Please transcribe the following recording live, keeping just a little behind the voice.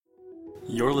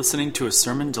You're listening to a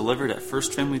sermon delivered at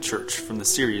First Family Church from the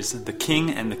series The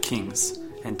King and the Kings,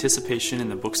 Anticipation in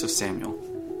the Books of Samuel.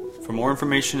 For more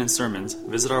information and sermons,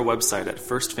 visit our website at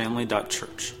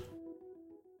firstfamily.church.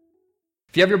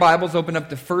 If you have your Bibles, open up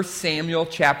to 1 Samuel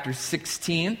chapter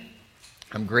 16.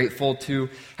 I'm grateful to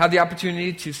have the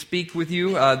opportunity to speak with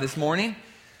you this morning.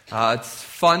 It's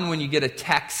fun when you get a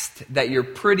text that you're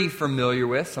pretty familiar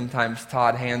with. Sometimes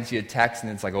Todd hands you a text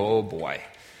and it's like, oh boy,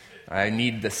 I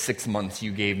need the 6 months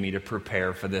you gave me to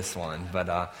prepare for this one.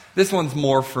 But this one's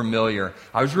more familiar.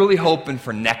 I was really hoping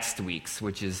for next week's,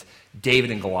 which is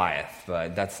David and Goliath.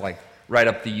 That's like right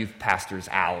up the youth pastor's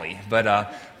alley.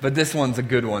 But this one's a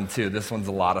good one too. This one's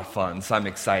a lot of fun, so I'm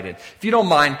excited. If you don't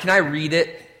mind, can I read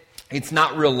it? It's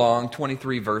not real long,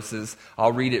 23 verses.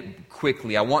 I'll read it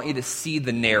quickly. I want you to see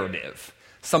the narrative.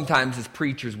 Sometimes as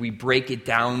preachers, we break it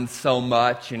down so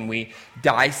much and we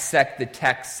dissect the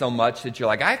text so much that you're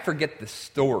like, I forget the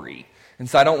story. And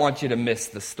so I don't want you to miss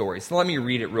the story. So let me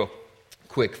read it real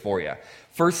quick for you.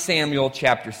 1 Samuel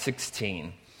chapter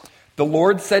 16. The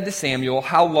Lord said to Samuel,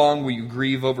 "How long will you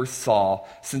grieve over Saul,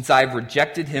 since I have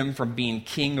rejected him from being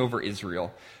king over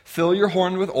Israel? Fill your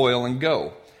horn with oil and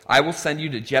go. I will send you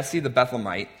to Jesse the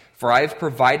Bethlehemite, for I have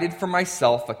provided for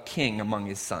myself a king among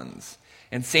his sons."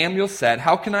 And Samuel said,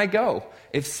 "How can I go?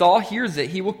 If Saul hears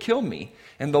it, he will kill me."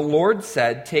 And the Lord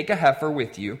said, "Take a heifer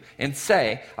with you, and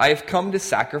say, I have come to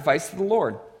sacrifice to the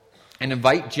Lord. And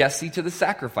invite Jesse to the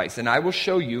sacrifice, and I will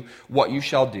show you what you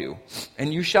shall do.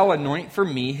 And you shall anoint for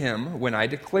me him when I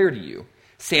declare to you."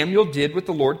 Samuel did what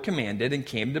the Lord commanded and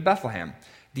came to Bethlehem.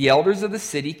 The elders of the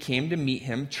city came to meet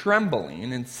him,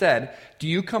 trembling, and said, "Do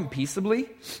you come peaceably?"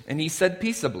 And he said,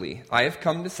 "Peaceably. I have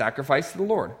come to sacrifice to the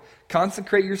Lord.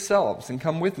 Consecrate yourselves and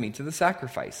come with me to the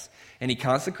sacrifice." And he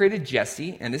consecrated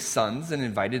Jesse and his sons and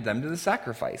invited them to the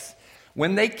sacrifice.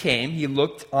 When they came, he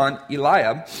looked on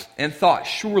Eliab and thought,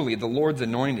 "Surely the Lord's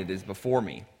anointed is before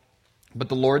me." But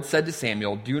the Lord said to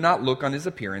Samuel, "Do not look on his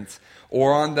appearance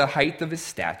or on the height of his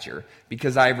stature,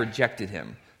 because I have rejected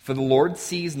him. For the Lord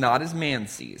sees not as man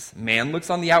sees. Man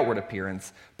looks on the outward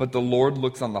appearance, but the Lord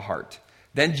looks on the heart."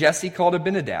 Then Jesse called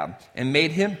Abinadab and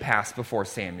made him pass before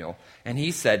Samuel. And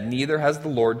he said, "Neither has the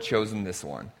Lord chosen this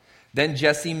one." Then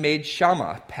Jesse made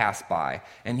Shammah pass by,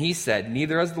 and he said,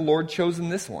 "Neither has the Lord chosen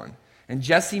this one." And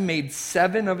Jesse made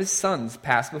 7 of his sons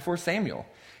pass before Samuel.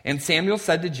 And Samuel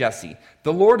said to Jesse,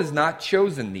 "The Lord has not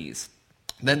chosen these."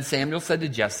 Then Samuel said to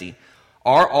Jesse,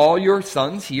 "Are all your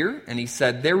sons here?" And he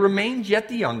said, "There remains yet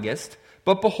the youngest,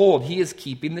 but behold, he is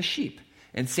keeping the sheep."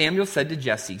 And Samuel said to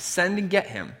Jesse, "Send and get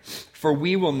him, for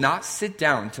we will not sit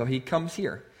down till he comes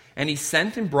here." And he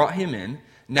sent and brought him in.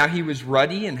 Now he was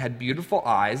ruddy and had beautiful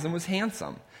eyes and was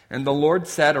handsome. And the Lord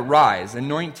said, "Arise,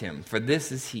 anoint him, for this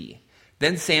is he."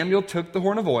 Then Samuel took the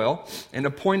horn of oil and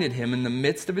appointed him in the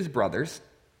midst of his brothers.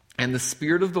 And the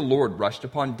Spirit of the Lord rushed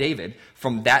upon David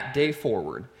from that day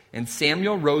forward. And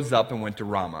Samuel rose up and went to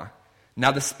Ramah.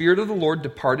 Now the Spirit of the Lord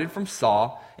departed from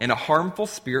Saul, and a harmful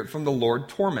spirit from the Lord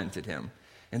tormented him.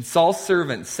 And Saul's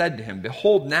servant said to him,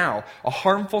 "Behold, now a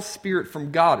harmful spirit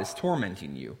from God is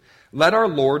tormenting you. Let our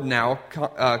Lord now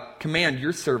command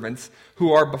your servants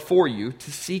who are before you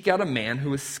to seek out a man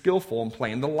who is skillful in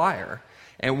playing the lyre.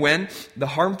 And when the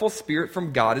harmful spirit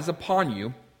from God is upon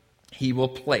you, he will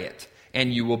play it,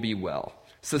 and you will be well."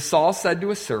 So Saul said to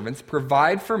his servants,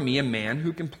 "Provide for me a man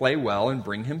who can play well and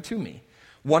bring him to me."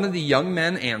 One of the young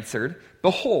men answered,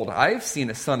 "Behold, I have seen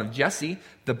a son of Jesse,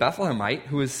 the Bethlehemite,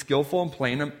 who is skillful in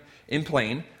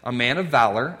playing, a man of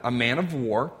valor, a man of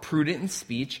war, prudent in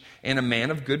speech, and a man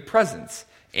of good presence.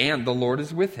 And the Lord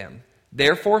is with him."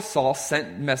 Therefore Saul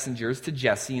sent messengers to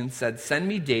Jesse and said, "Send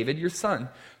me David your son,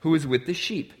 who is with the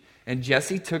sheep." And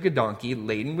Jesse took a donkey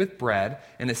laden with bread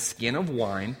and a skin of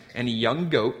wine and a young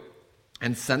goat,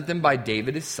 and sent them by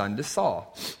David his son to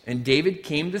Saul. And David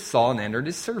came to Saul and entered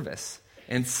his service.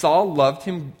 And Saul loved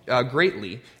him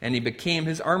greatly, and he became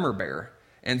his armor-bearer.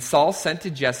 And Saul sent to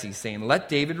Jesse, saying, "Let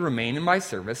David remain in my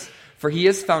service, for he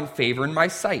has found favor in my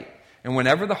sight." And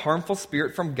whenever the harmful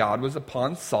spirit from God was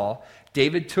upon Saul,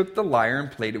 David took the lyre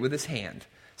and played it with his hand.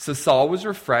 So Saul was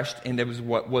refreshed, and it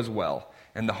was well,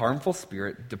 and the harmful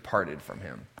spirit departed from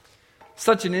him.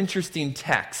 Such an interesting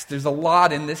text. There's a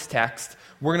lot in this text.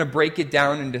 We're going to break it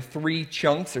down into 3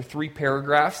 chunks or 3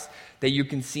 paragraphs that you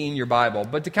can see in your Bible.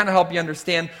 But to kind of help you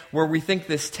understand where we think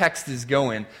this text is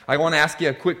going, I want to ask you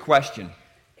a quick question.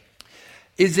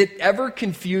 Is it ever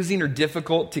confusing or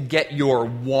difficult to get your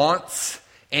wants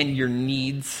and your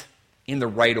needs in the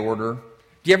right order?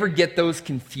 Do you ever get those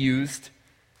confused?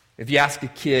 If you ask a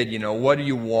kid, what do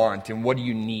you want and what do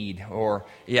you need? Or,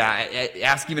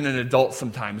 ask even an adult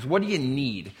sometimes, what do you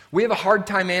need? We have a hard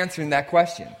time answering that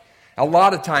question. A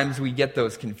lot of times we get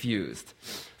those confused.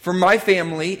 For my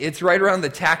family, it's right around the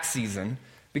tax season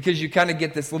because you kind of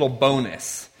get this little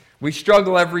bonus. We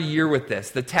struggle every year with this.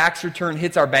 The tax return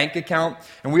hits our bank account,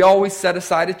 and we always set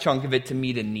aside a chunk of it to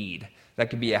meet a need.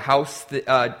 That could be a house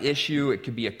issue, it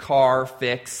could be a car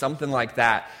fix, something like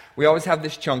that. We always have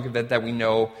this chunk of it that we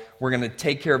know we're going to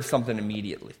take care of something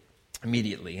immediately.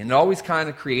 And it always kind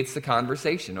of creates the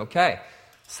conversation. Okay,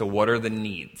 so what are the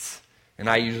needs? And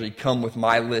I usually come with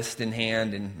my list in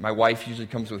hand, and my wife usually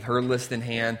comes with her list in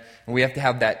hand, and we have to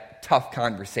have that tough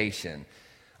conversation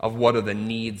of what are the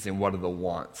needs and what are the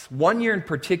wants. One year in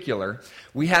particular,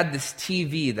 we had this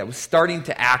TV that was starting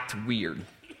to act weird.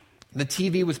 The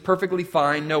TV was perfectly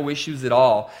fine, no issues at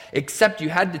all, except you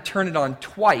had to turn it on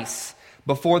twice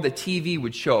before the TV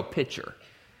would show a picture.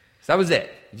 So that was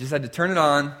it. You just had to turn it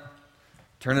on,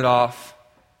 turn it off,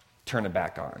 turn it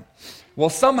back on. Well,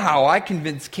 somehow I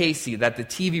convinced Casey that the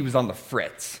TV was on the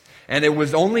fritz, and it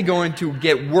was only going to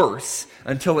get worse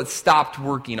until it stopped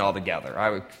working altogether.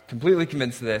 I was completely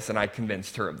convinced of this, and I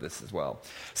convinced her of this as well.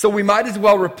 So we might as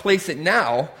well replace it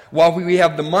now while we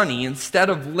have the money instead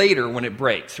of later when it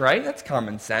breaks, right? That's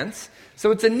common sense.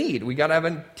 So it's a need. We got to have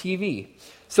a TV.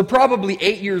 So probably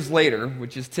 8 years later,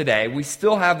 which is today, we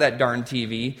still have that darn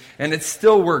TV, and it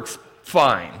still works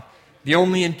fine. The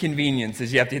only inconvenience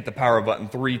is you have to hit the power button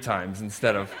 3 times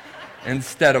instead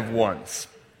of once.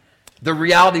 The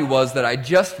reality was that I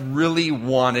just really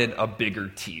wanted a bigger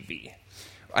TV.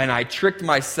 And I tricked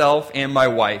myself and my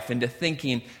wife into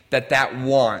thinking that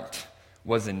want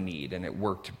was a need, and it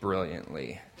worked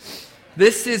brilliantly.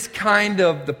 This is kind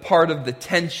of the part of the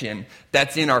tension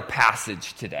that's in our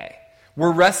passage today.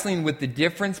 We're wrestling with the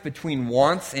difference between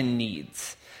wants and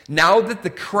needs. Now that the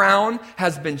crown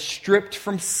has been stripped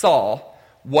from Saul,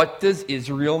 what does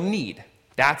Israel need?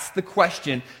 That's the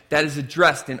question that is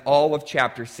addressed in all of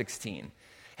chapter 16.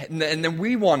 And then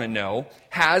we want to know,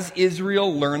 has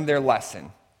Israel learned their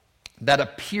lesson? That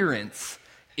appearance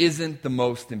isn't the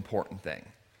most important thing.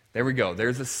 There we go.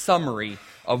 There's a summary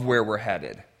of where we're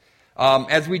headed.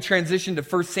 As we transition to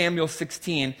 1 Samuel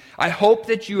 16, I hope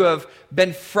that you have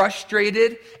been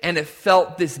frustrated and have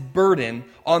felt this burden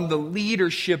on the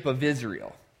leadership of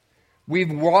Israel.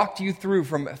 We've walked you through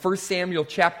from 1 Samuel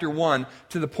chapter 1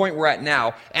 to the point we're at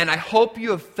now, and I hope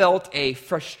you have felt a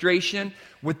frustration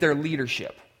with their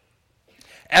leadership.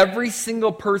 Every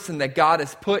single person that God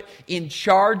has put in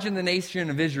charge in the nation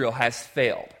of Israel has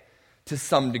failed to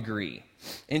some degree.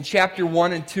 In chapter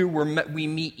 1 and 2, we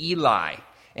meet Eli,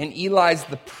 and Eli's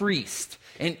the priest,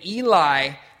 and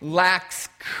Eli lacks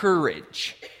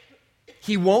courage.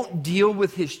 He won't deal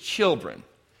with his children.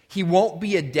 He won't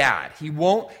be a dad. He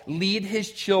won't lead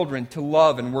his children to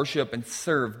love and worship and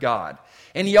serve God.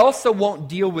 And he also won't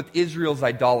deal with Israel's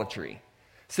idolatry.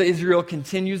 So Israel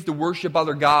continues to worship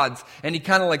other gods, and he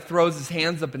kind of like throws his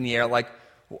hands up in the air like,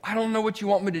 well, I don't know what you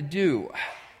want me to do.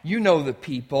 You know the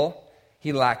people.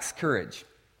 He lacks courage.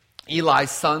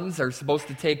 Eli's sons are supposed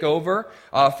to take over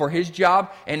for his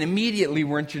job, and immediately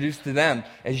we're introduced to them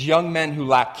as young men who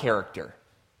lack character.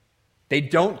 They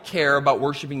don't care about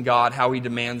worshiping God how he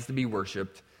demands to be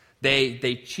worshiped.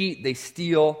 They cheat, they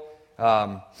steal.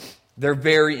 They're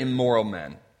very immoral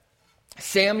men.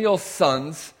 Samuel's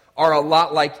sons are a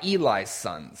lot like Eli's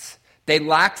sons. They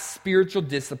lack spiritual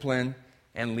discipline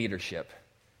and leadership.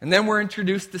 And then we're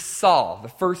introduced to Saul, the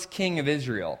first king of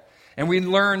Israel. And we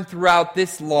learn throughout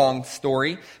this long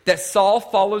story that Saul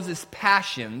follows his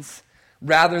passions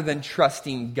rather than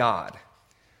trusting God.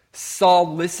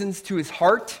 Saul listens to his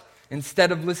heart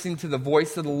instead of listening to the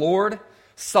voice of the Lord.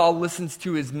 Saul listens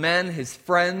to his men, his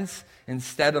friends,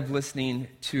 instead of listening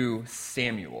to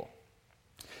Samuel.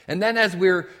 And then as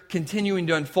we're continuing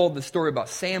to unfold the story about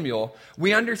Samuel,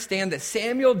 we understand that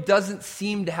Samuel doesn't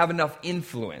seem to have enough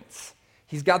influence.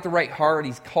 He's got the right heart,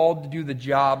 he's called to do the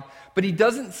job, but he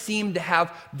doesn't seem to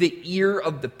have the ear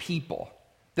of the people.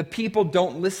 The people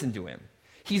don't listen to him.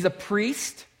 He's a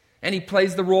priest, and he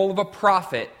plays the role of a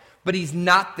prophet, but he's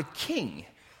not the king.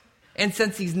 And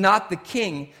since he's not the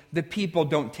king, the people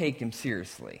don't take him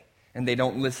seriously, and they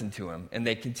don't listen to him, and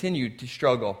they continue to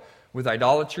struggle with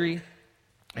idolatry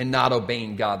and not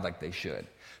obeying God like they should.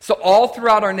 So all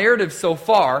throughout our narrative so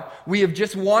far, we have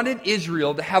just wanted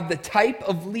Israel to have the type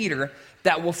of leader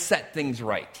that will set things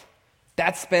right.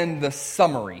 That's been the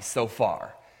summary so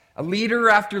far. A leader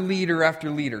after leader after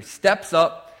leader steps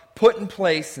up, put in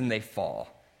place, and they fall.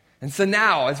 And so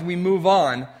now, as we move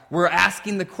on, we're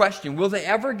asking the question, will they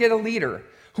ever get a leader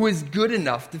who is good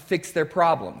enough to fix their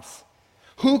problems?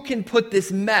 Who can put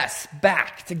this mess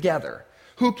back together?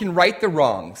 Who can right the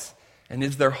wrongs? And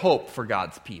is there hope for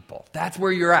God's people? That's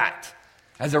where you're at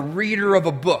as a reader of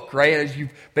a book, right? As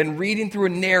you've been reading through a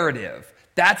narrative,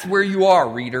 that's where you are,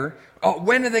 reader. Oh,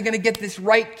 when are they going to get this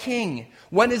right king?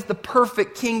 When is the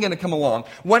perfect king going to come along?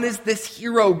 When is this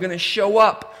hero going to show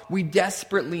up? We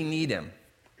desperately need him.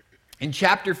 In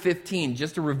chapter 15,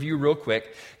 just to review real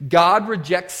quick, God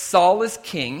rejects Saul as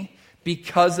king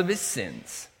because of his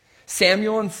sins.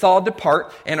 Samuel and Saul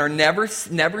depart and are never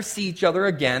see each other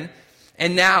again.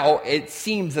 And now it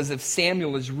seems as if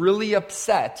Samuel is really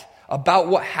upset about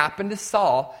what happened to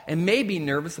Saul and may be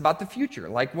nervous about the future.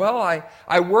 Like, well,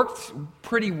 I worked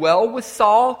pretty well with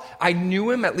Saul. I knew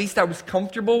him. At least I was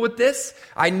comfortable with this.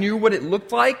 I knew what it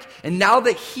looked like. And now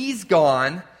that he's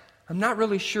gone, I'm not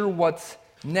really sure what's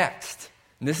next.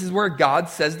 And this is where God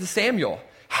says to Samuel,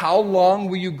 how long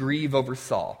will you grieve over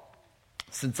Saul,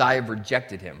 since I have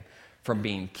rejected him from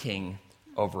being king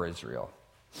over Israel?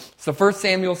 So 1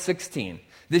 Samuel 16.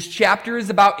 This chapter is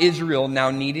about Israel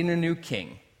now needing a new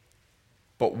king.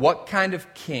 But what kind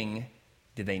of king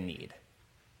do they need?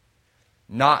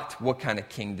 Not what kind of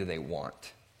king do they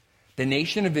want. The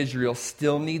nation of Israel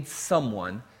still needs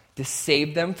someone to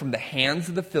save them from the hands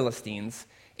of the Philistines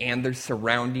and their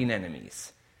surrounding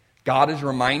enemies. God is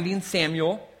reminding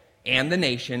Samuel and the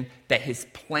nation that his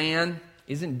plan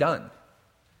isn't done.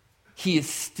 He is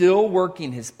still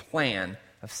working his plan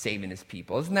of saving his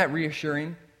people. Isn't that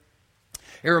reassuring?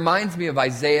 It reminds me of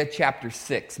Isaiah chapter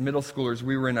 6. Middle schoolers,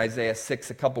 we were in Isaiah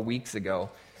 6 a couple weeks ago.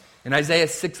 In Isaiah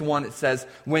 6:1 it says,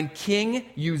 when King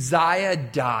Uzziah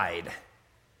died,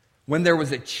 when there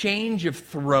was a change of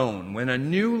throne, when a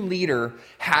new leader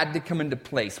had to come into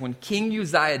place, when King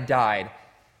Uzziah died,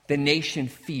 the nation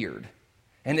feared.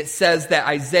 And it says that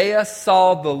Isaiah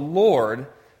saw the Lord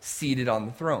seated on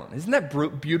the throne. Isn't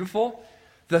that beautiful?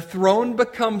 The throne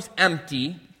becomes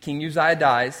empty. King Uzziah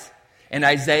dies. And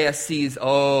Isaiah sees,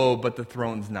 oh, but the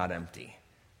throne's not empty.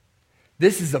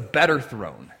 This is a better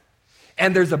throne.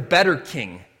 And there's a better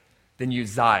king than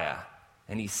Uzziah.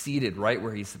 And he's seated right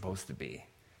where he's supposed to be.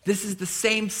 This is the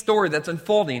same story that's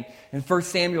unfolding in 1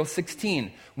 Samuel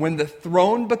 16. When the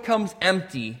throne becomes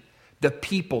empty, the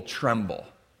people tremble.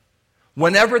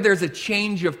 Whenever there's a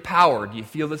change of power, do you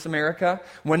feel this, America?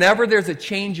 Whenever there's a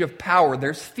change of power,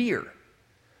 there's fear.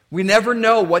 We never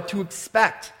know what to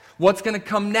expect. What's going to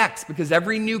come next? Because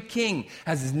every new king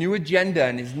has his new agenda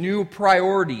and his new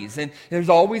priorities. And there's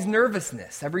always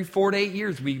nervousness. Every 4 to 8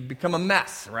 years we become a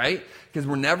mess, right? Because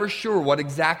we're never sure what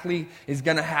exactly is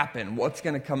going to happen, what's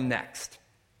going to come next.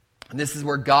 And this is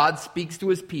where God speaks to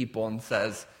his people and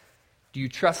says, do you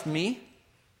trust me?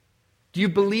 Do you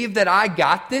believe that I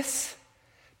got this?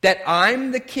 That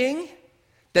I'm the king?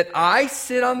 That I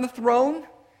sit on the throne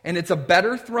and it's a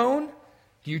better throne?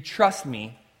 Do you trust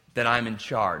me that I'm in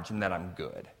charge and that I'm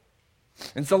good?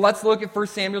 And so let's look at 1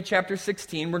 Samuel chapter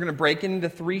 16. We're going to break it into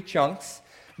 3 chunks.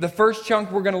 The first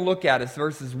chunk we're going to look at is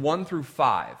verses 1 through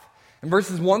 5. And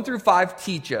verses 1 through 5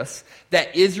 teach us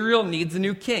that Israel needs a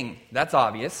new king. That's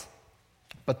obvious.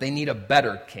 But they need a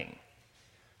better king.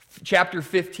 Chapter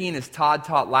 15, as Todd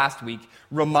taught last week,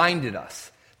 reminded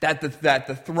us that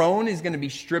the throne is going to be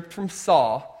stripped from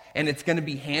Saul and it's going to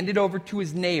be handed over to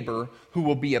his neighbor who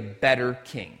will be a better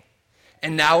king.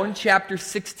 And now in chapter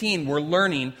 16, we're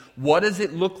learning what does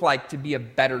it look like to be a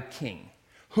better king?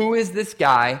 Who is this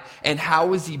guy and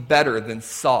how is he better than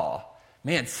Saul?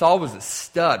 Man, Saul was a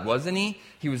stud, wasn't he?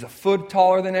 He was a foot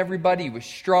taller than everybody. He was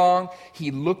strong. He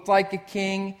looked like a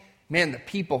king. Man, the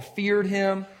people feared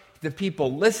him. The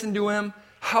people listened to him.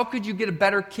 How could you get a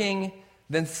better king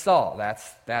than Saul?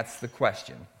 That's the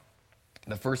question.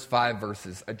 The first 5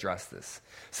 verses address this.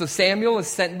 So Samuel is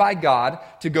sent by God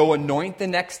to go anoint the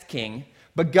next king,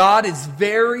 but God is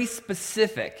very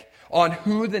specific on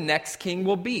who the next king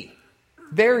will be.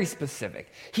 Very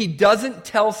specific. He doesn't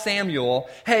tell Samuel,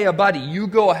 hey, buddy, you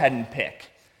go ahead and pick.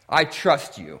 I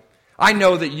trust you. I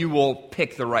know that you will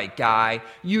pick the right guy.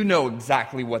 You know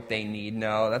exactly what they need.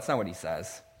 No, that's not what he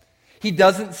says. He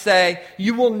doesn't say,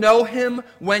 you will know him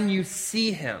when you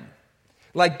see him.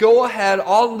 Like, go ahead,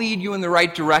 I'll lead you in the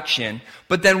right direction,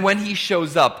 but then when he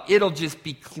shows up, it'll just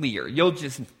be clear. You'll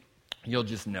just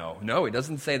know. No, he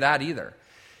doesn't say that either.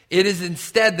 It is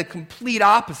instead the complete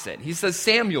opposite. He says,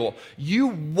 Samuel, you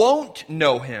won't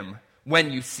know him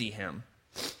when you see him.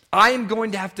 I am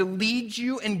going to have to lead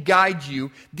you and guide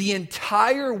you the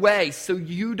entire way so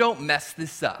you don't mess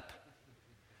this up.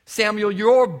 Samuel,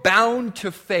 you're bound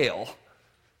to fail,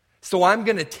 so I'm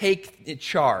going to take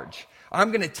charge.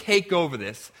 I'm going to take over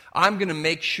this. I'm going to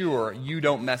make sure you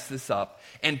don't mess this up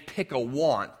and pick a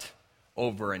want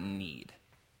over a need.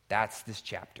 That's this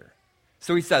chapter.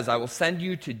 So he says, I will send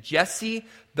you to Jesse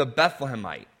the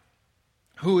Bethlehemite,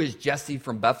 Who is Jesse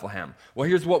from Bethlehem? Well,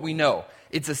 here's what we know.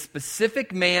 It's a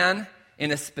specific man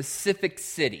in a specific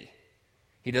city.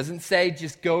 He doesn't say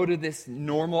just go to this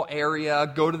normal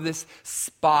area, go to this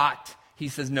spot. He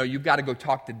says, no, you've got to go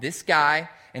talk to this guy,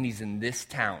 and he's in this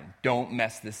town. Don't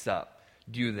mess this up.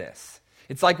 Do this.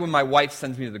 It's like when my wife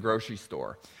sends me to the grocery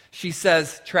store. She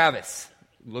says, Travis,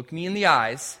 look me in the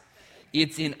eyes.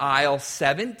 It's in aisle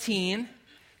 17.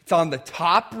 It's on the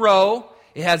top row.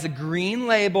 It has a green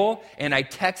label, and I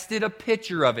texted a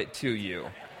picture of it to you.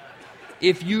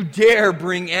 If you dare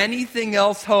bring anything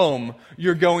else home,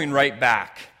 you're going right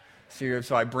back.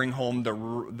 So I bring home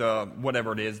the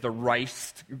whatever it is, the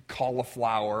rice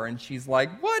cauliflower, and she's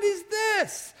like, what is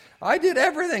this? I did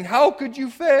everything. How could you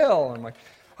fail? I'm like,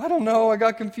 I don't know. I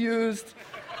got confused.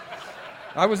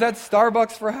 I was at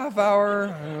Starbucks for a half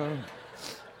hour.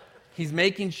 He's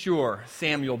making sure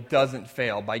Samuel doesn't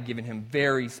fail by giving him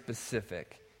very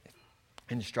specific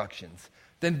instructions.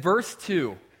 Then verse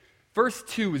 2. Verse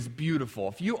 2 is beautiful.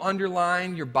 If you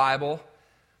underline your Bible,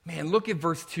 man, look at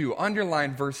verse 2.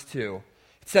 Underline verse 2.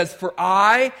 It says, for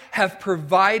I have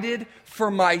provided for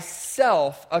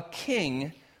myself a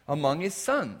king among his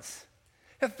sons.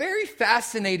 A very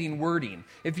fascinating wording.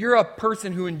 If you're a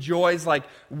person who enjoys like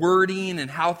wording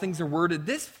and how things are worded,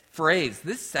 this phrase,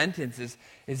 this sentence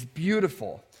is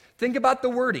beautiful. Think about the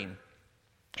wording.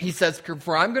 He says,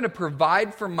 for I'm going to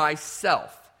provide for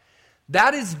myself.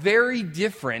 That is very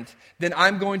different than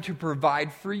I'm going to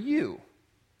provide for you.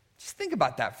 Just think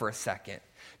about that for a second.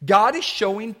 God is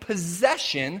showing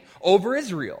possession over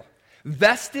Israel,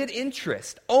 vested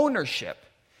interest, ownership.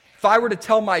 If I were to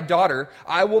tell my daughter,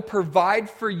 I will provide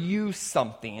for you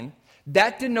something,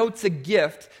 that denotes a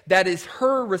gift that is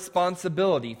her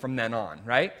responsibility from then on,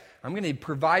 right? I'm going to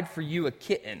provide for you a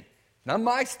kitten. Not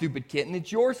my stupid kitten,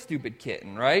 it's your stupid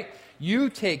kitten, right? You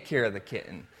take care of the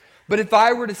kitten. But if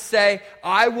I were to say,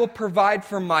 I will provide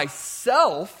for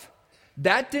myself,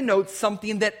 that denotes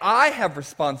something that I have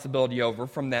responsibility over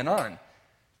from then on.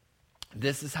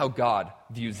 This is how God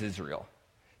views Israel.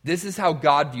 This is how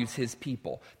God views his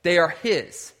people. They are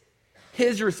his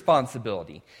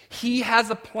responsibility. He has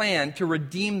a plan to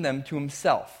redeem them to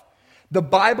himself. The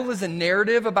Bible is a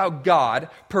narrative about God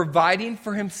providing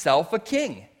for himself a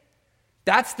king.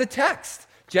 That's the text.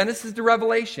 Genesis to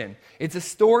Revelation. It's a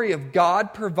story of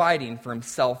God providing for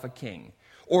himself a king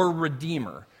or a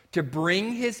redeemer to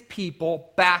bring his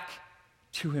people back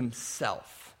to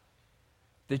himself.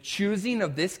 The choosing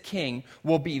of this king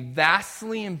will be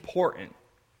vastly important,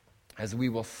 as we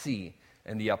will see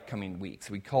in the upcoming weeks.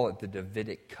 We call it the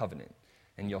Davidic covenant,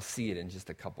 and you'll see it in just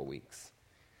a couple weeks.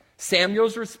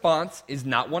 Samuel's response is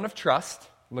not one of trust.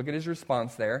 Look at his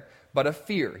response there, but of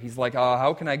fear. He's like,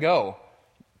 how can I go?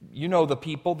 You know the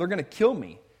people, they're going to kill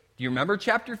me. Do you remember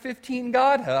chapter 15,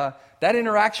 God? That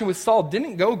interaction with Saul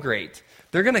didn't go great.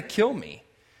 They're going to kill me.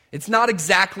 It's not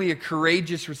exactly a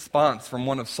courageous response from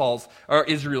one of Saul's or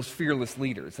Israel's fearless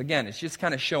leaders. Again, it's just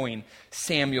kind of showing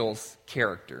Samuel's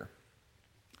character.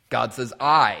 God says,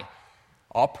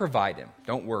 I'll provide him.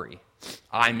 Don't worry.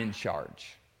 I'm in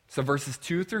charge. So verses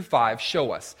 2 through 5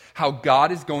 show us how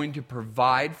God is going to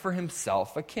provide for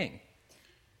himself a king.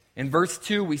 In verse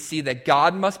 2, we see that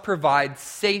God must provide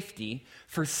safety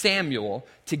for Samuel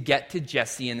to get to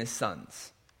Jesse and his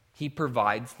sons. He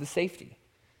provides the safety.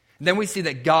 And then we see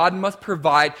that God must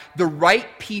provide the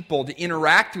right people to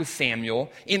interact with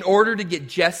Samuel in order to get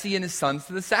Jesse and his sons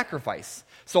to the sacrifice.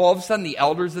 So all of a sudden the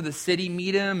elders of the city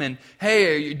meet him and,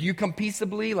 hey, do you come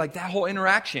peaceably? Like that whole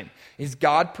interaction. Is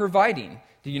God providing?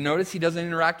 Do you notice he doesn't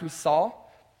interact with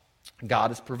Saul?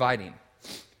 God is providing.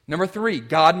 Number 3,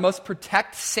 God must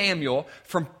protect Samuel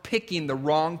from picking the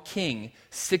wrong king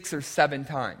 6 or 7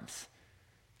 times.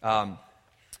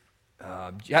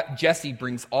 Jesse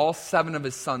brings all 7 of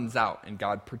his sons out, and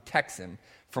God protects him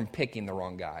from picking the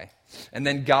wrong guy. And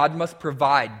then God must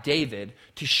provide David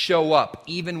to show up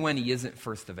even when he isn't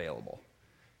first available.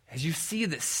 As you see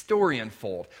this story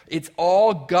unfold, it's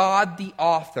all God, the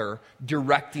author,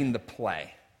 directing the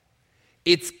play.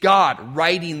 It's God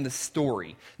writing the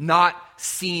story, not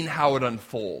seeing how it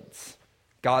unfolds.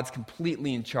 God's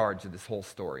completely in charge of this whole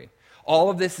story. All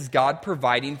of this is God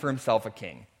providing for himself a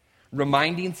king,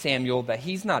 reminding Samuel that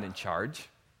he's not in charge.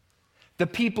 The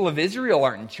people of Israel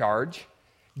aren't in charge.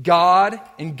 God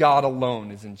and God alone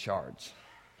is in charge.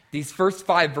 These first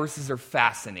 5 verses are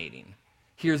fascinating.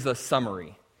 Here's a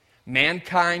summary.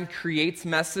 Mankind creates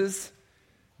messes.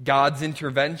 God's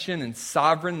intervention and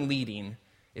sovereign leading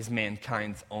is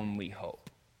mankind's only hope.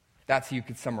 That's how you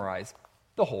could summarize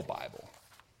the whole Bible.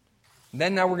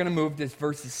 Then now we're going to move to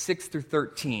verses 6 through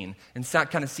 13 and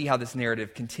kind of see how this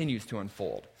narrative continues to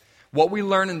unfold. What we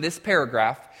learn in this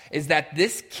paragraph is that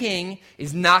this king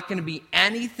is not going to be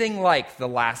anything like the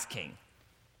last king.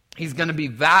 He's going to be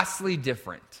vastly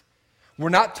different. We're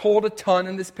not told a ton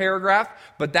in this paragraph,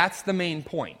 but that's the main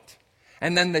point.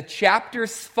 And then the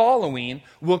chapters following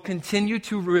will continue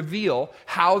to reveal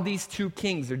how these two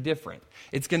kings are different.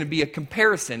 It's going to be a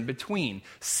comparison between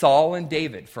Saul and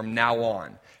David from now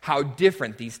on, how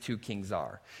different these two kings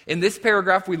are. In this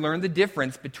paragraph, we learn the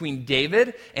difference between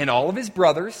David and all of his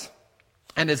brothers,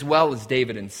 and as well as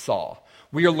David and Saul.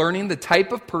 We are learning the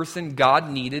type of person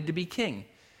God needed to be king.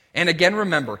 And again,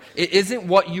 remember, it isn't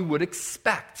what you would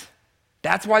expect.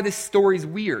 That's why this story's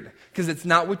weird, because it's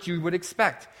not what you would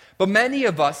expect. But many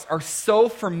of us are so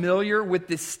familiar with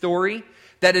this story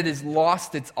that it has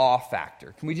lost its awe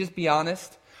factor. Can we just be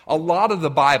honest? A lot of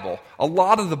the Bible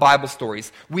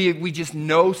stories, we just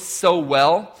know so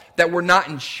well that we're not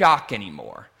in shock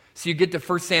anymore. So you get to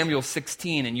 1 Samuel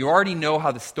 16 and you already know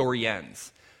how the story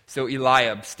ends. So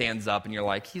Eliab stands up and you're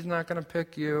like, he's not going to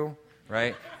pick you,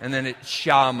 right? And then it's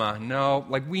Shammah. No,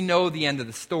 like we know the end of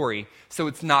the story, so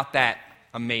it's not that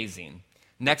amazing.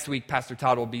 Next week, Pastor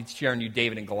Todd will be sharing you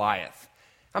David and Goliath.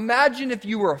 Imagine if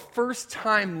you were a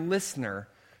first-time listener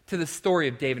to the story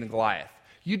of David and Goliath.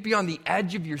 You'd be on the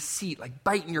edge of your seat, like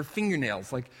biting your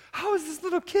fingernails, like, how is this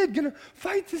little kid going to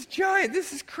fight this giant?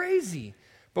 This is crazy.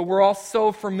 But we're all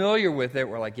so familiar with it.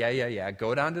 We're like, yeah,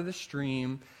 go down to the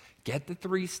stream, get the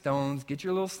 3 stones, get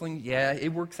your little sling. Yeah,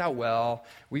 it works out well.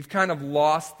 We've kind of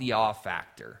lost the awe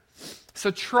factor.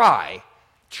 So try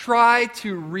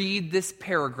to read this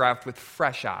paragraph with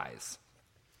fresh eyes.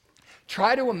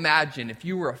 Try to imagine if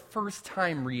you were a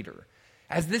first-time reader,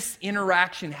 as this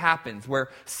interaction happens where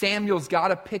Samuel's got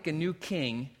to pick a new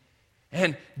king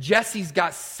and Jesse's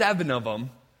got 7 of them,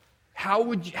 how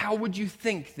would you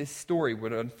think this story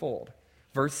would unfold?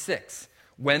 Verse 6,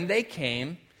 when they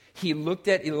came, he looked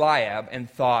at Eliab and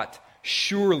thought,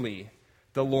 surely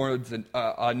the Lord's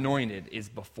anointed is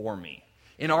before me.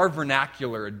 In our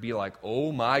vernacular, it'd be like,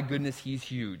 oh my goodness, he's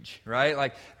huge, right?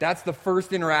 Like, that's the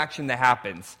first interaction that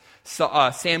happens. So,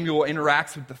 Samuel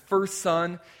interacts with the first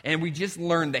son, and we just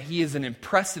learned that he is an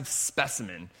impressive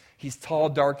specimen. He's tall,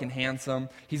 dark, and handsome.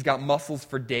 He's got muscles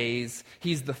for days.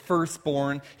 He's the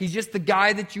firstborn. He's just the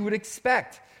guy that you would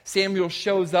expect. Samuel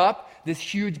shows up, this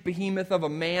huge behemoth of a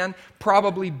man,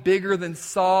 probably bigger than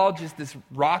Saul, just this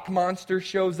rock monster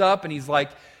shows up, and he's like,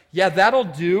 yeah, that'll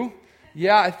do.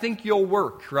 Yeah, I think you'll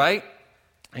work, right?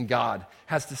 And God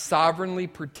has to sovereignly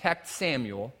protect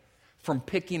Samuel from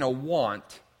picking a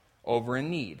want over a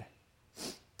need.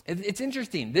 It's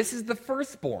interesting. This is the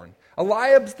firstborn.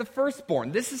 Eliab's the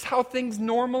firstborn. This is how things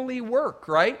normally work,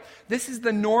 right? This is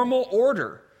the normal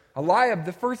order. Eliab,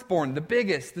 the firstborn, the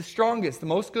biggest, the strongest, the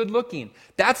most good-looking.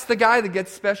 That's the guy that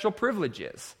gets special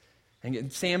privileges.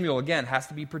 And Samuel, again, has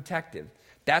to be protected.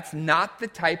 That's not the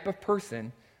type of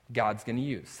person God's going to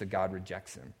use, so God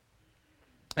rejects him.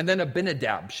 And then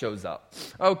Abinadab shows up.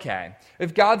 Okay,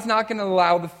 if God's not going to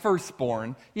allow the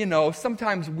firstborn,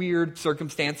 sometimes weird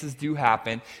circumstances do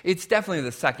happen. It's definitely the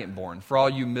secondborn. For all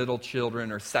you middle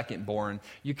children or secondborn,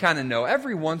 you kind of know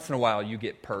every once in a while you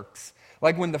get perks.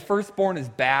 Like when the firstborn is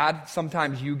bad,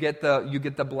 sometimes you get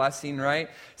the blessing, right?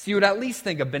 So you would at least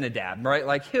think Abinadab, right?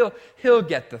 Like he'll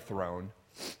get the throne.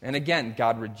 And again,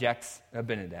 God rejects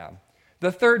Abinadab.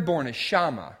 The thirdborn is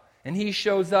Shammah. And he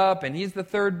shows up, and he's the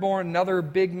thirdborn, another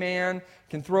big man,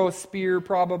 can throw a spear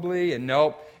probably, and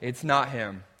nope, it's not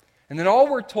him. And then all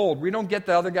we're told, we don't get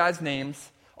the other guys'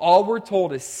 names, all we're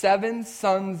told is 7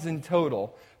 sons in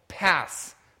total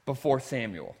pass before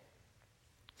Samuel.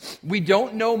 We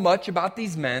don't know much about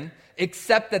these men,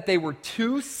 except that they were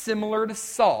too similar to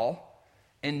Saul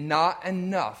and not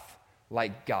enough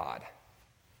like God.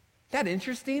 Isn't that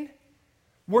interesting?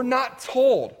 We're not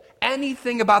told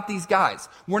anything about these guys.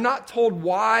 We're not told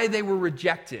why they were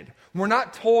rejected. We're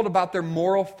not told about their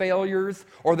moral failures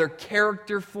or their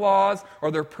character flaws or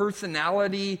their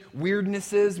personality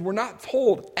weirdnesses. We're not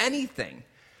told anything.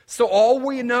 So all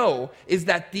we know is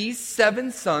that these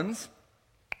 7 sons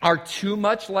are too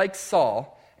much like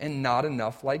Saul and not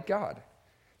enough like God.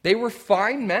 They were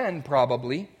fine men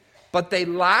probably, but they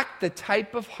lacked the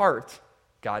type of heart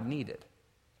God needed.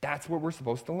 That's what we're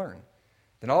supposed to learn.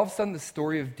 Then all of a sudden, the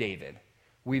story of David.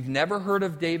 We've never heard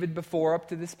of David before up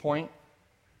to this point.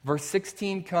 Verse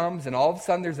 16 comes, and all of a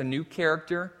sudden there's a new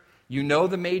character. You know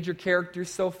the major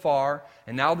characters so far,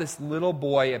 and now this little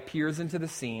boy appears into the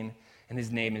scene, and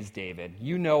his name is David.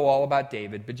 You know all about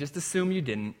David, but just assume you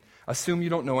didn't. Assume you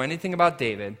don't know anything about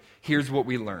David. Here's what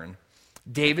we learn.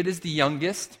 David is the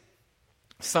youngest.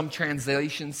 Some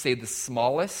translations say the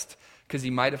smallest, because he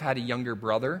might have had a younger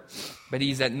brother, but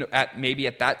he's maybe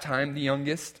at that time the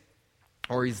youngest.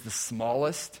 or he's the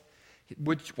smallest,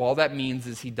 which all that means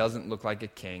is he doesn't look like a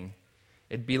king.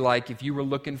 It'd be like if you were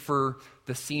looking for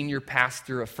the senior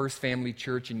pastor of First Family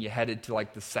Church and you headed to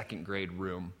like the second grade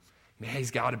room. Man,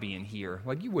 he's got to be in here.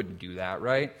 Like, you wouldn't do that,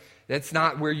 right? That's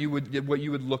not what you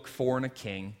would look for in a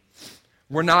king.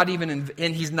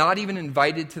 And he's not even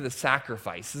invited to the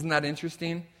sacrifice. Isn't that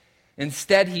interesting?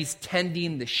 Instead, he's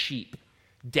tending the sheep.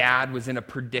 Dad was in a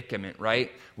predicament,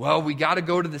 right? Well, we got to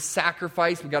go to the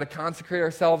sacrifice. We got to consecrate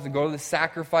ourselves and go to the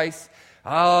sacrifice.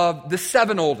 The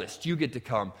 7 oldest, you get to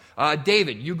come.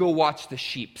 David, you go watch the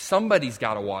sheep. Somebody's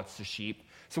got to watch the sheep.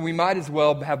 So we might as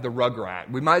well have the rugrat.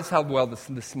 We might as well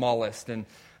have the smallest and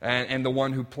the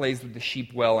one who plays with the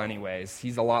sheep well anyways.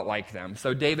 He's a lot like them.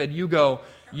 So David, you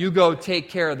go take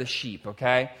care of the sheep,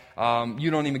 okay? You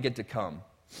don't even get to come.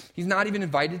 He's not even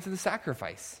invited to the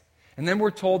sacrifice. And then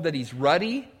we're told that he's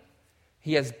ruddy,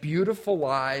 he has beautiful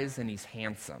eyes, and he's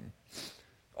handsome.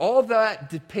 All that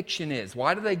depiction is,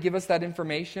 why do they give us that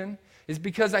information? Is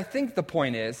because I think the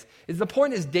point is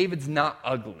David's not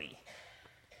ugly.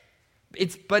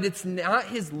 But it's not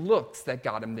his looks that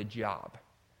got him the job.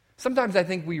 Sometimes I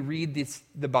think we read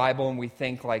the Bible and we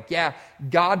think like, yeah,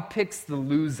 God picks the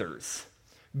losers.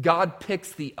 God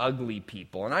picks the ugly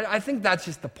people. And I think that's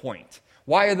just the point.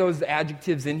 Why are those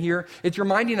adjectives in here? It's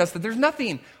reminding us that there's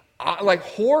nothing like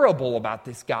horrible about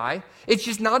this guy. It's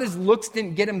just not his looks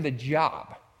didn't get him the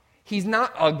job. He's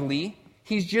not ugly.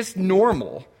 He's just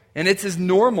normal. And it's his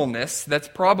normalness that's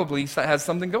probably has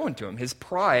something going to him. His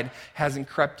pride hasn't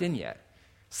crept in yet.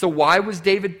 So why was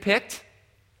David picked?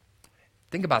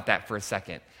 Think about that for a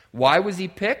second. Why was he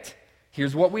picked?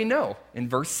 Here's what we know in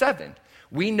verse 7.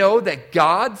 We know that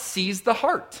God sees the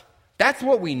heart. That's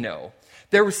what we know.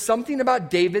 There was something about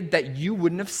David that you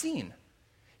wouldn't have seen.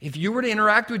 If you were to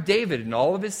interact with David and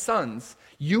all of his sons,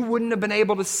 you wouldn't have been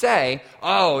able to say,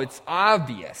 oh, it's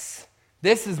obvious.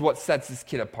 This is what sets this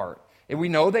kid apart. And we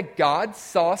know that God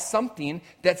saw something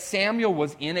that Samuel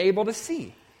was unable to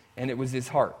see, and it was his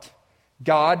heart.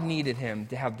 God needed him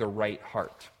to have the right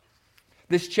heart.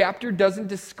 This chapter doesn't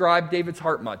describe David's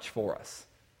heart much for us.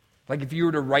 Like if you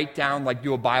were to write down, like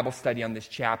do a Bible study on this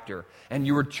chapter, and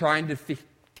you were trying to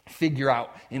figure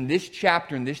out in this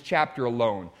chapter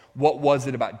alone, what was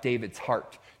it about David's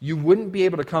heart? You wouldn't be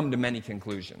able to come to many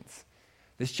conclusions.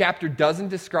 This chapter doesn't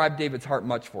describe David's heart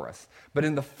much for us. But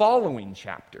in the following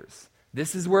chapters,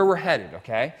 this is where we're headed,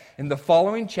 okay? In the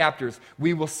following chapters,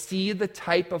 we will see the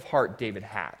type of heart David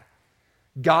had.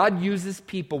 God uses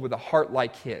people with a heart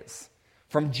like his.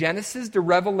 From Genesis to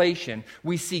Revelation,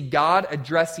 we see God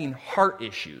addressing heart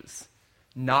issues,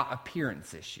 not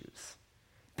appearance issues.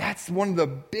 That's one of the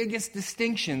biggest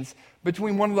distinctions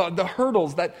between one of the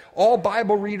hurdles that all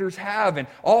Bible readers have and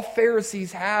all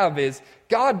Pharisees have is,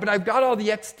 God, but I've got all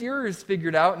the exteriors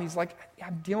figured out. And he's like,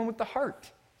 I'm dealing with the heart.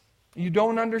 You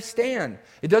don't understand.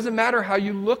 It doesn't matter how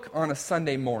you look on a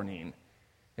Sunday morning.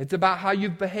 It's about how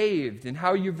you've behaved and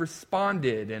how you've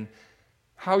responded and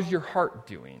how's your heart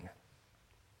doing.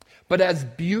 But as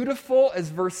beautiful as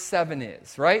verse 7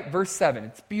 is, right? Verse 7,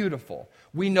 it's beautiful.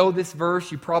 We know this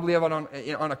verse. You probably have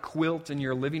it on a quilt in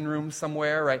your living room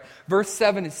somewhere, right? Verse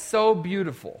 7 is so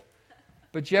beautiful.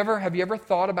 But have you ever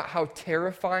thought about how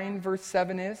terrifying verse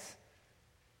 7 is?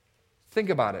 Think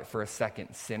about it for a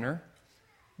second, sinner.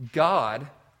 God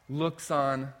looks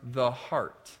on the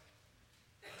heart.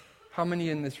 How many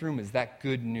in this room is that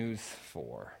good news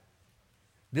for?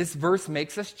 This verse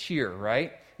makes us cheer,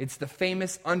 right? It's the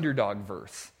famous underdog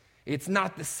verse. It's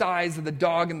not the size of the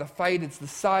dog in the fight, it's the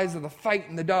size of the fight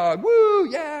in the dog.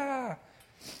 Woo, yeah!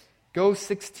 Go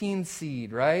 16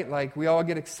 seed, right? Like we all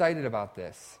get excited about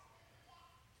this.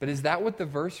 But is that what the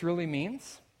verse really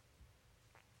means?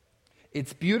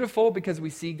 It's beautiful because we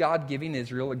see God giving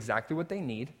Israel exactly what they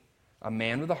need. A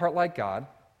man with a heart like God.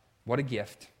 What a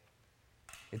gift.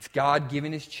 It's God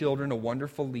giving his children a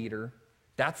wonderful leader.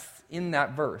 That's in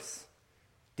that verse.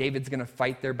 David's going to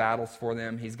fight their battles for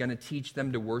them. He's going to teach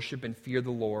them to worship and fear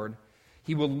the Lord.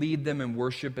 He will lead them in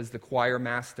worship as the choir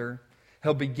master.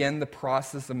 He'll begin the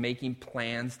process of making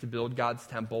plans to build God's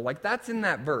temple. Like that's in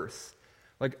that verse.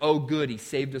 Like, oh good, he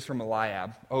saved us from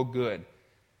Eliab. Oh good.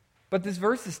 But this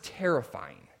verse is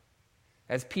terrifying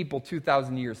as people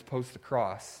 2,000 years post the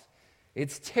cross.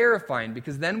 It's terrifying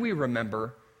because then we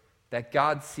remember that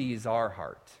God sees our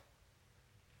heart.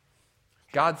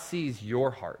 God sees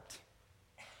your heart.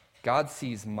 God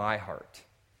sees my heart.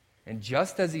 And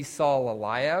just as he saw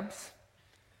Eliab's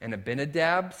and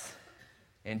Abinadab's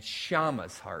and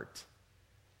Shammah's heart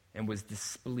and was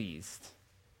displeased,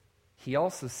 he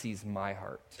also sees my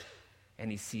heart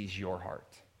and he sees your heart.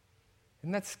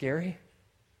 Isn't that scary?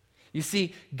 You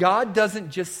see, God doesn't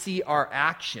just see our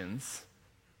actions,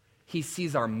 he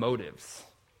sees our motives.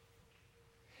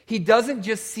 He doesn't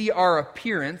just see our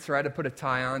appearance, right? I put a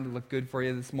tie on to look good for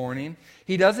you this morning.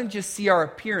 He doesn't just see our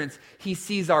appearance, he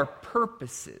sees our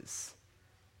purposes.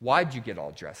 Why'd you get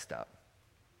all dressed up?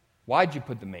 Why'd you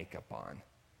put the makeup on?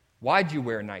 Why'd you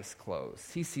wear nice clothes?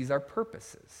 He sees our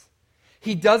purposes.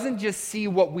 He doesn't just see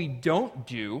what we don't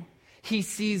do, he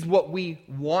sees what we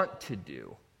want to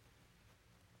do.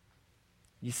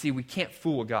 You see, we can't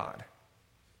fool God.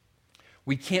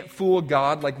 We can't fool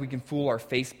God like we can fool our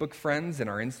Facebook friends and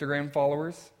our Instagram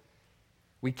followers.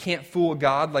 We can't fool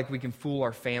God like we can fool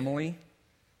our family.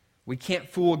 We can't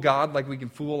fool God like we can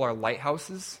fool our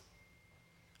lighthouses.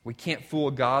 We can't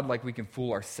fool God like we can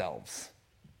fool ourselves.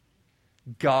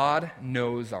 God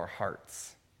knows our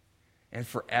hearts. And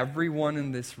for everyone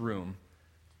in this room,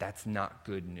 that's not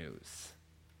good news.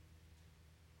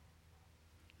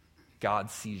 God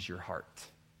sees your heart.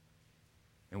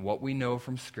 And what we know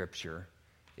from Scripture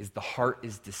is the heart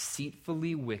is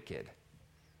deceitfully wicked.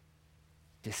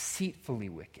 Deceitfully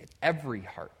wicked. Every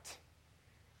heart.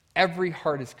 Every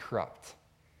heart is corrupt.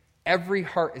 Every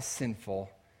heart is sinful.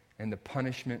 And the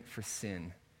punishment for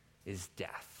sin is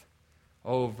death.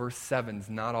 Oh, verse 7 is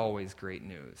not always great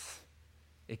news.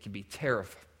 It can be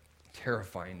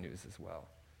terrifying news as well.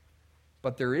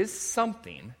 But there is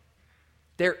something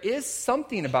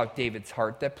about David's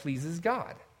heart that pleases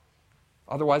God.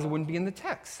 Otherwise, it wouldn't be in the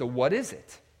text. So what is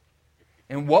it?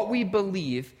 And what we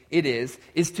believe it is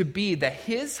to be that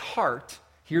his heart,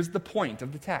 here's the point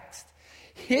of the text.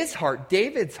 His heart,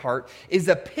 David's heart, is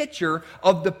a picture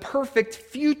of the perfect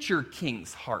future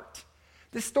king's heart.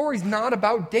 This story's not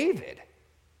about David.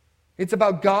 It's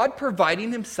about God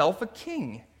providing himself a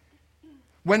king.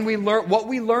 What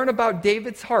we learn about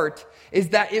David's heart is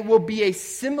that it will be a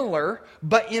similar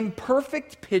but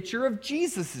imperfect picture of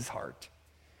Jesus' heart.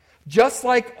 Just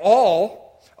like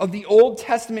all of the Old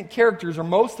Testament characters, or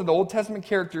most of the Old Testament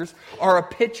characters, are a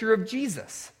picture of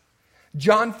Jesus.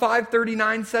 John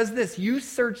 5:39 says this, "You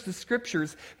search the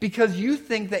Scriptures because you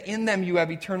think that in them you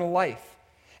have eternal life.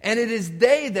 And it is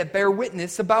they that bear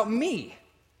witness about me."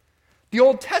 The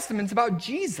Old Testament's about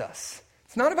Jesus.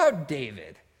 It's not about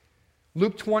David.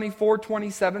 Luke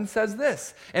 24:27 says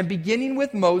this, "And beginning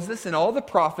with Moses and all the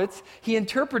prophets, he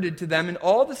interpreted to them in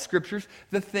all the Scriptures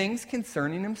the things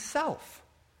concerning himself."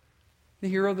 The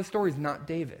hero of the story is not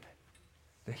David.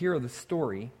 The hero of the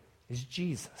story is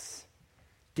Jesus.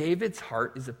 David's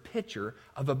heart is a picture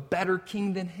of a better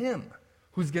king than him,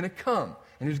 who's going to come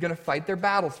and who's going to fight their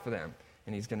battles for them,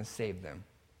 and he's going to save them.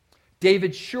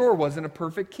 David sure wasn't a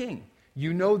perfect king.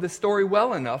 You know the story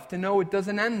well enough to know it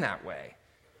doesn't end that way.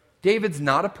 David's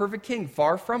not a perfect king,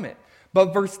 far from it.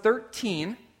 But verse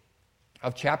 13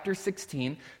 of chapter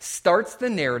 16 starts the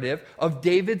narrative of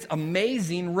David's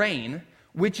amazing reign,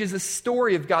 which is a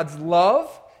story of God's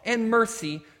love and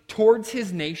mercy towards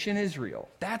his nation Israel.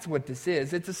 That's what this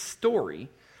is. It's a story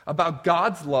about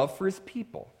God's love for his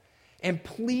people. And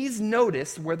please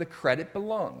notice where the credit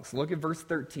belongs. Look at verse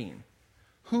 13.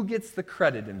 Who gets the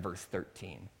credit in verse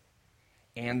 13?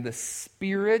 "And the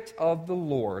Spirit of the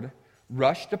Lord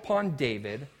rushed upon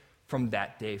David from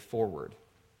that day forward."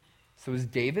 So is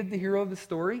David the hero of the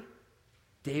story?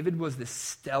 David was this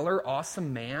stellar,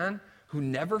 awesome man who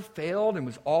never failed and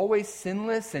was always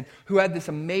sinless and who had this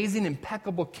amazing,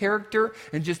 impeccable character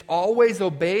and just always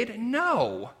obeyed?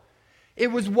 No. It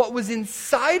was what was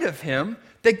inside of him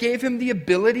that gave him the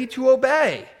ability to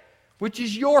obey, which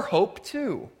is your hope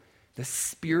too. The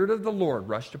Spirit of the Lord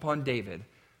rushed upon David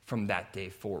from that day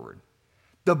forward.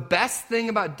 The best thing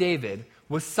about David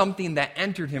was something that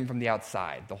entered him from the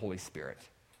outside, the Holy Spirit.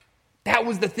 That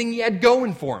was the thing he had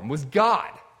going for him, was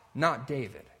God, not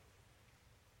David.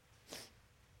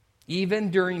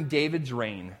 Even during David's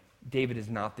reign, David is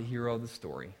not the hero of the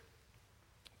story.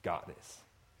 God is.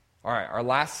 All right, our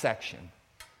last section.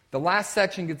 The last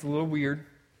section gets a little weird.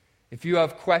 If you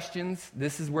have questions,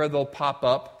 this is where they'll pop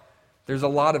up. There's a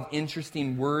lot of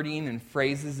interesting wording and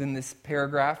phrases in this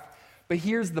paragraph. But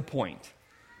here's the point.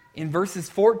 In verses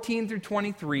 14 through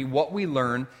 23, what we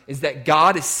learn is that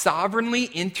God is sovereignly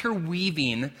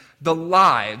interweaving the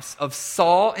lives of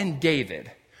Saul and David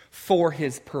for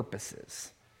his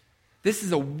purposes. This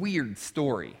is a weird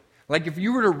story. Like if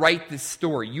you were to write this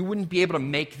story, you wouldn't be able to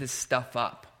make this stuff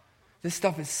up. This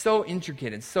stuff is so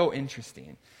intricate and so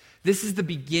interesting. This is the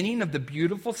beginning of the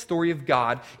beautiful story of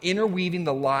God interweaving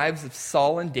the lives of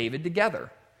Saul and David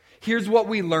together. Here's what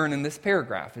we learn in this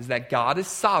paragraph, is that God is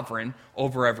sovereign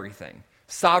over everything.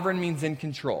 Sovereign means in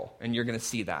control, and you're going to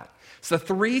see that. So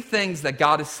 3 things that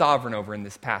God is sovereign over in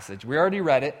this passage. We already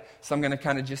read it, so I'm going to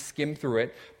kind of just skim through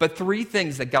it. But 3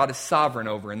 things that God is sovereign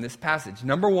over in this passage.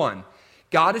 Number 1,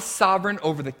 God is sovereign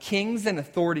over the kings and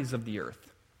authorities of the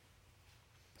earth.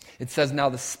 It says, now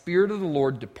the Spirit of the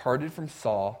Lord departed from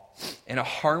Saul, and a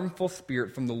harmful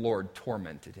spirit from the Lord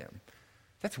tormented him.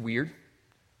 That's weird.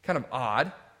 Kind of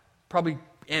odd. Probably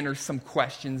enters some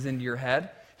questions into your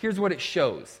head. Here's what it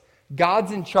shows.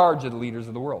 God's in charge of the leaders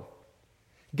of the world.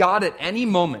 God at any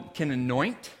moment can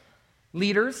anoint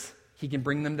leaders. He can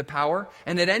bring them to power.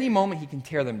 And at any moment, he can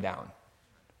tear them down.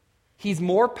 He's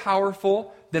more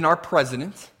powerful than our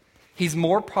president. He's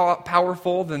more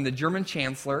powerful than the German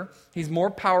chancellor. He's more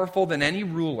powerful than any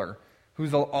ruler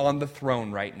who's on the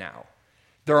throne right now.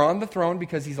 They're on the throne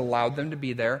because he's allowed them to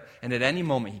be there, and at any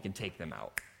moment he can take them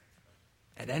out.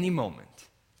 At any moment.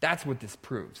 That's what this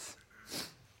proves.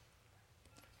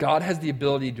 God has the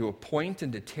ability to appoint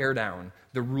and to tear down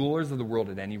the rulers of the world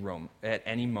at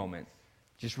any moment.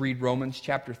 Just read Romans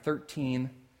chapter 13,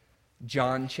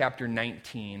 John chapter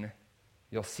 19.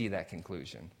 You'll see that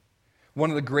conclusion. One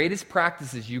of the greatest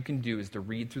practices you can do is to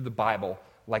read through the Bible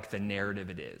like the narrative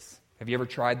it is. Have you ever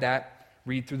tried that?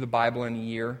 Read through the Bible in a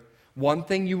year? One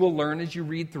thing you will learn as you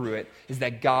read through it is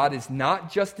that God is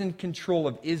not just in control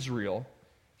of Israel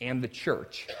and the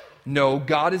church. No,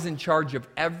 God is in charge of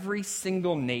every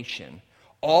single nation,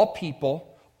 all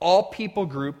people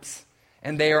groups,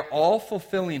 and they are all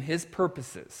fulfilling his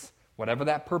purposes, whatever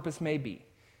that purpose may be.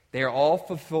 They are all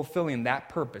fulfilling that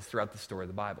purpose throughout the story of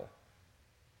the Bible.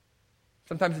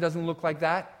 Sometimes it doesn't look like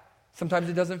that. Sometimes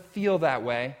it doesn't feel that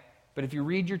way. But if you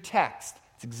read your text,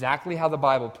 it's exactly how the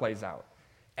Bible plays out.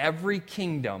 Every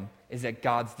kingdom is at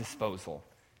God's disposal.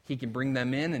 He can bring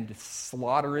them in and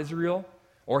slaughter Israel,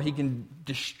 or he can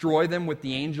destroy them with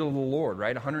the angel of the Lord,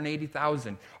 right?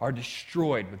 180,000 are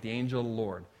destroyed with the angel of the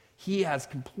Lord. He has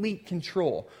complete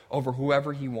control over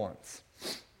whoever he wants.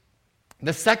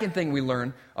 The second thing we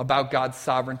learn about God's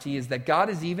sovereignty is that God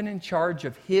is even in charge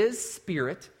of his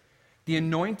Spirit, the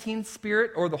anointing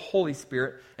Spirit or the Holy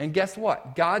Spirit. And guess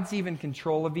what? God's even in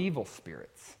control of evil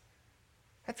spirits.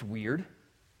 That's weird.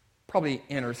 Probably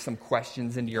enters some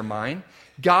questions into your mind.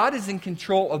 God is in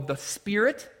control of the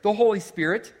Spirit, the Holy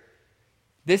Spirit,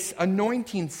 this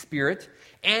anointing Spirit,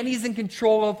 and he's in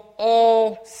control of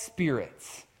all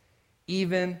spirits,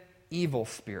 even evil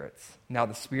spirits. Now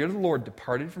the Spirit of the Lord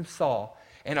departed from Saul,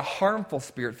 and a harmful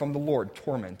spirit from the Lord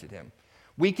tormented him.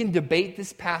 We can debate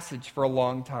this passage for a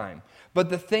long time, but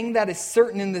the thing that is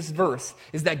certain in this verse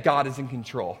is that God is in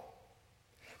control.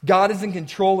 God is in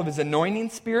control of his anointing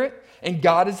spirit, and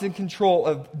God is in control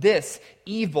of this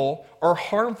evil or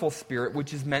harmful spirit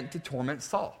which is meant to torment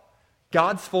Saul.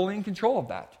 God's fully in control of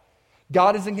that.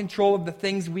 God is in control of the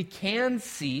things we can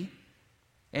see,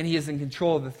 and he is in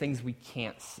control of the things we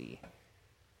can't see.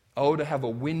 Oh, to have a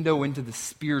window into the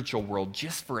spiritual world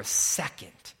just for a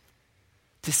second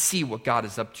to see what God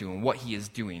is up to and what he is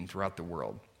doing throughout the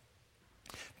world.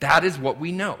 That is what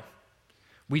we know.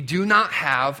 We do not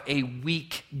have a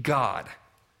weak God.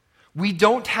 We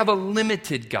don't have a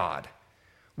limited God.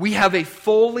 We have a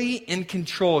fully in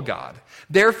control God.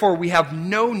 Therefore, we have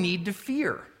no need to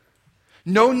fear.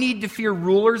 No need to fear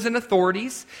rulers and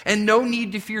authorities, and no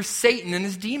need to fear Satan and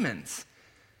his demons.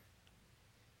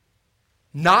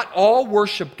 Not all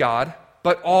worship God,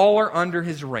 but all are under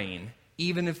his reign,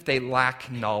 even if they lack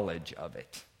knowledge of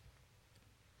it.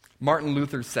 Martin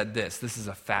Luther said this. This is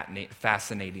a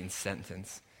fascinating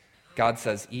sentence.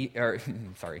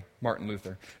 Martin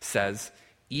Luther says,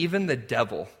 even the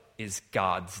devil is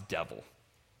God's devil.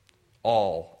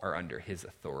 All are under his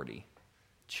authority.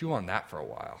 Chew on that for a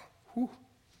while. Whew.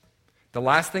 The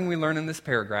last thing we learn in this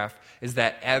paragraph is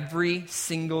that every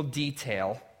single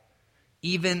detail,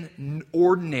 even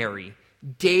ordinary,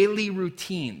 daily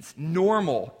routines,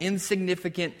 normal,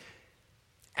 insignificant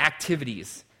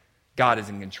activities, God is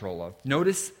in control of.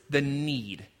 Notice the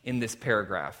need in this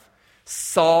paragraph.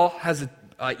 Saul has an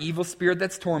evil spirit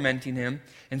that's tormenting him,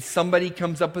 and somebody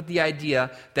comes up with the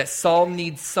idea that Saul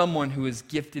needs someone who is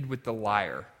gifted with the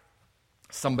lyre.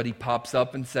 Somebody pops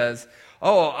up and says,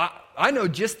 oh, I know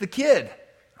just the kid.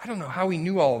 I don't know how he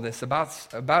knew all of this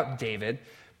about David,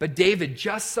 but David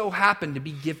just so happened to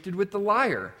be gifted with the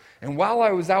lyre. And while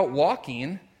I was out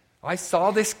walking, I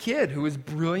saw this kid who was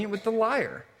brilliant with the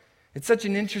lyre. It's such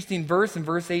an interesting verse in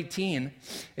verse 18.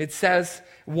 It says,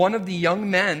 one of the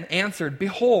young men answered,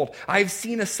 behold, I have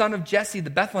seen a son of Jesse the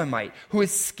Bethlehemite, who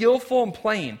is skillful in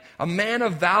playing, a man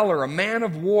of valor, a man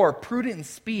of war, prudent in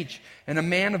speech, and a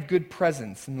man of good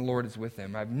presence, and the Lord is with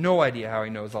him. I have no idea how he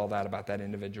knows all that about that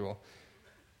individual.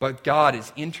 But God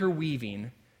is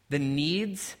interweaving the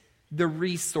needs, the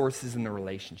resources, and the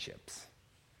relationships.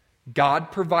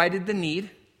 God provided the need.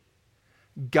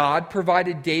 God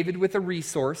provided David with a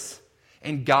resource,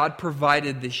 And God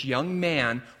provided this young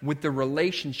man with the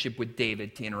relationship with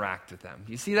David to interact with them.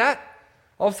 Do you see that?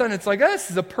 All of a sudden it's like,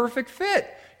 this is a perfect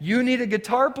fit. You need a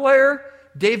guitar player.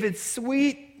 David's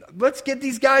sweet. Let's get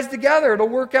these guys together. It'll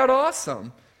work out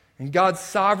awesome. And God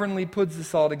sovereignly puts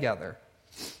this all together.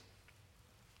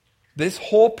 This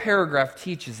whole paragraph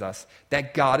teaches us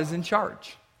that God is in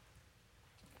charge.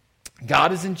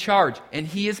 God is in charge, and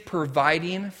he is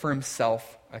providing for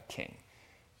himself a king.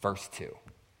 Verse 2.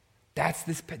 That's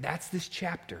this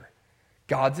chapter.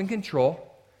 God's in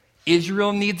control.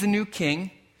 Israel needs a new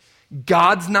king.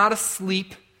 God's not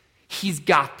asleep. He's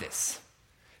got this.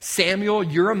 Samuel,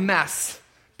 you're a mess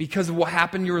because of what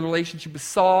happened in your relationship with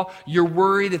Saul. You're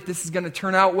worried if this is going to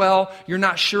turn out well. You're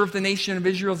not sure if the nation of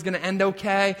Israel is going to end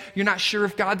okay. You're not sure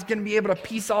if God's going to be able to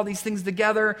piece all these things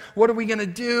together. What are we going to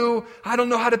do? I don't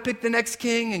know how to pick the next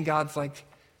king. And God's like,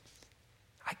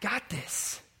 I got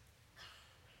this.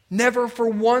 Never for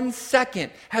 1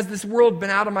 second has this world been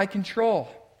out of my control.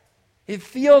 It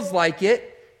feels like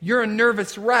it. You're a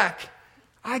nervous wreck.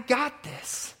 I got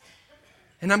this.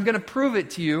 And I'm going to prove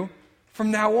it to you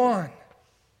from now on.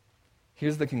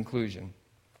 Here's the conclusion.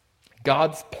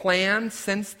 God's plan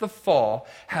since the fall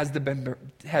has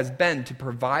been to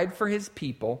provide for his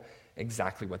people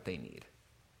exactly what they need.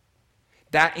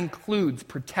 That includes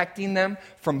protecting them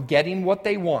from getting what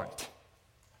they want.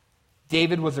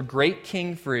 David was a great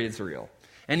king for Israel,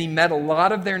 and he met a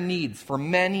lot of their needs for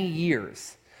many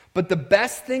years. But the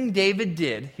best thing David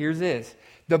did,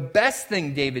 the best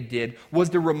thing David did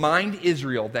was to remind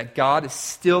Israel that God is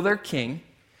still their king,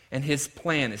 and his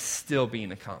plan is still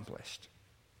being accomplished.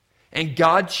 And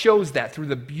God shows that through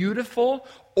the beautiful,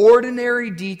 ordinary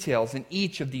details in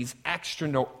each of these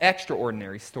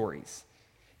extraordinary stories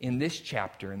in this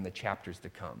chapter and the chapters to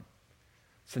come.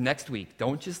 So next week,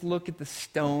 don't just look at the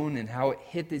stone and how it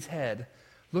hit his head.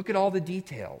 Look at all the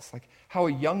details, like how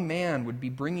a young man would be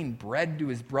bringing bread to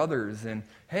his brothers and,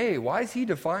 hey, why is he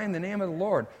defying the name of the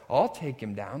Lord? I'll take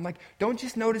him down. Like, don't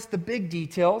just notice the big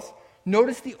details.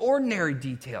 Notice the ordinary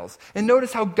details. And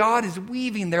notice how God is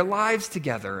weaving their lives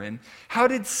together. And how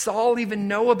did Saul even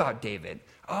know about David?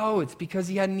 Oh, it's because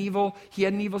he had an evil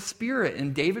spirit,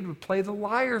 and David would play the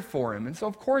lyre for him. And so,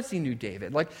 of course, he knew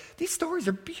David. Like, these stories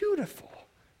are beautiful.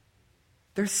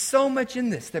 There's so much in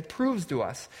this that proves to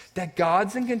us that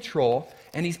God's in control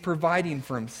and he's providing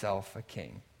for himself a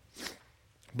king.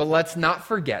 But let's not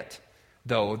forget,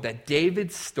 though, that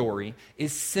David's story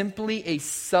is simply a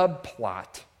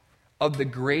subplot of the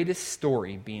greatest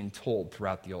story being told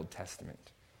throughout the Old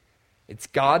Testament. It's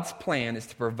God's plan is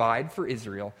to provide for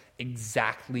Israel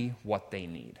exactly what they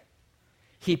need.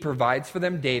 He provides for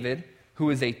them David, who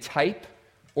is a type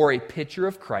or a picture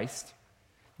of Christ,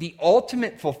 the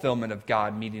ultimate fulfillment of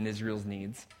God meeting Israel's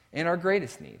needs, and our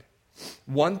greatest need.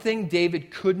 One thing David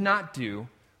could not do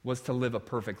was to live a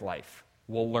perfect life.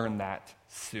 We'll learn that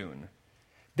soon.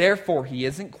 Therefore, he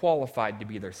isn't qualified to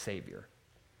be their Savior.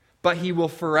 But he will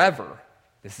forever,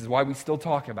 this is why we still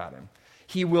talk about him,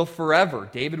 David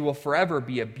will forever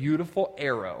be a beautiful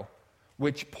arrow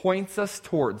which points us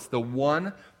towards the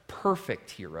one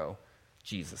perfect hero,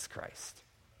 Jesus Christ.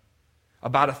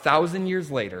 About 1,000 years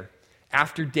later,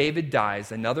 after David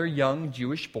dies, another young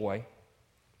Jewish boy,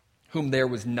 whom there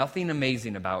was nothing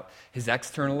amazing about his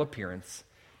external appearance,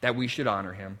 that we should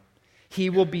honor him. He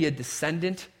will be a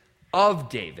descendant of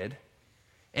David,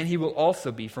 and he will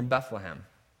also be from Bethlehem.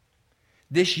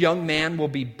 This young man will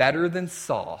be better than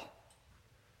Saul.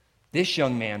 This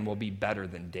young man will be better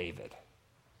than David.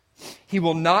 He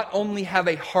will not only have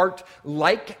a heart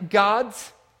like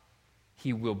God's,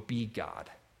 he will be God.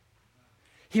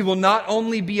 He will not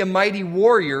only be a mighty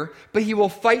warrior, but he will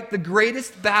fight the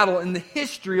greatest battle in the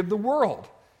history of the world.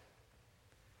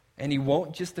 And he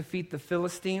won't just defeat the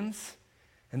Philistines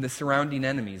and the surrounding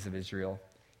enemies of Israel.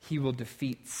 He will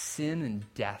defeat sin and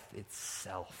death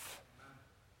itself.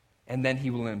 And then he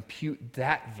will impute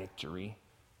that victory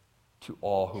to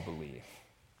all who believe.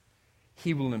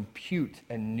 He will impute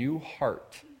a new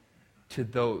heart to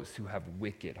those who have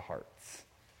wicked hearts.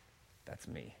 That's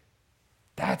me.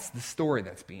 That's the story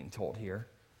that's being told here.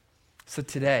 So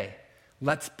today,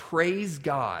 let's praise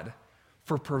God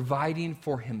for providing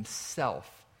for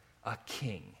himself a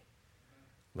king.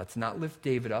 Let's not lift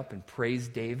David up and praise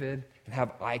David and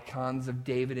have icons of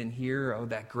David in here, oh,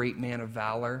 that great man of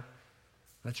valor.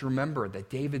 Let's remember that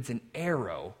David's an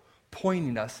arrow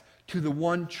pointing us to the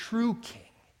one true king,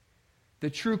 the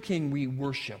true king we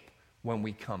worship when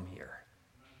we come here.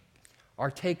 Our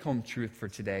take-home truth for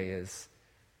today is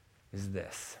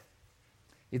this.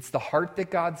 It's the heart that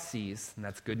God sees, and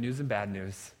that's good news and bad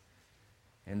news,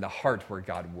 and the heart where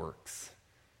God works.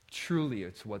 Truly,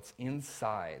 it's what's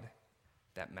inside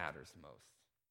that matters most.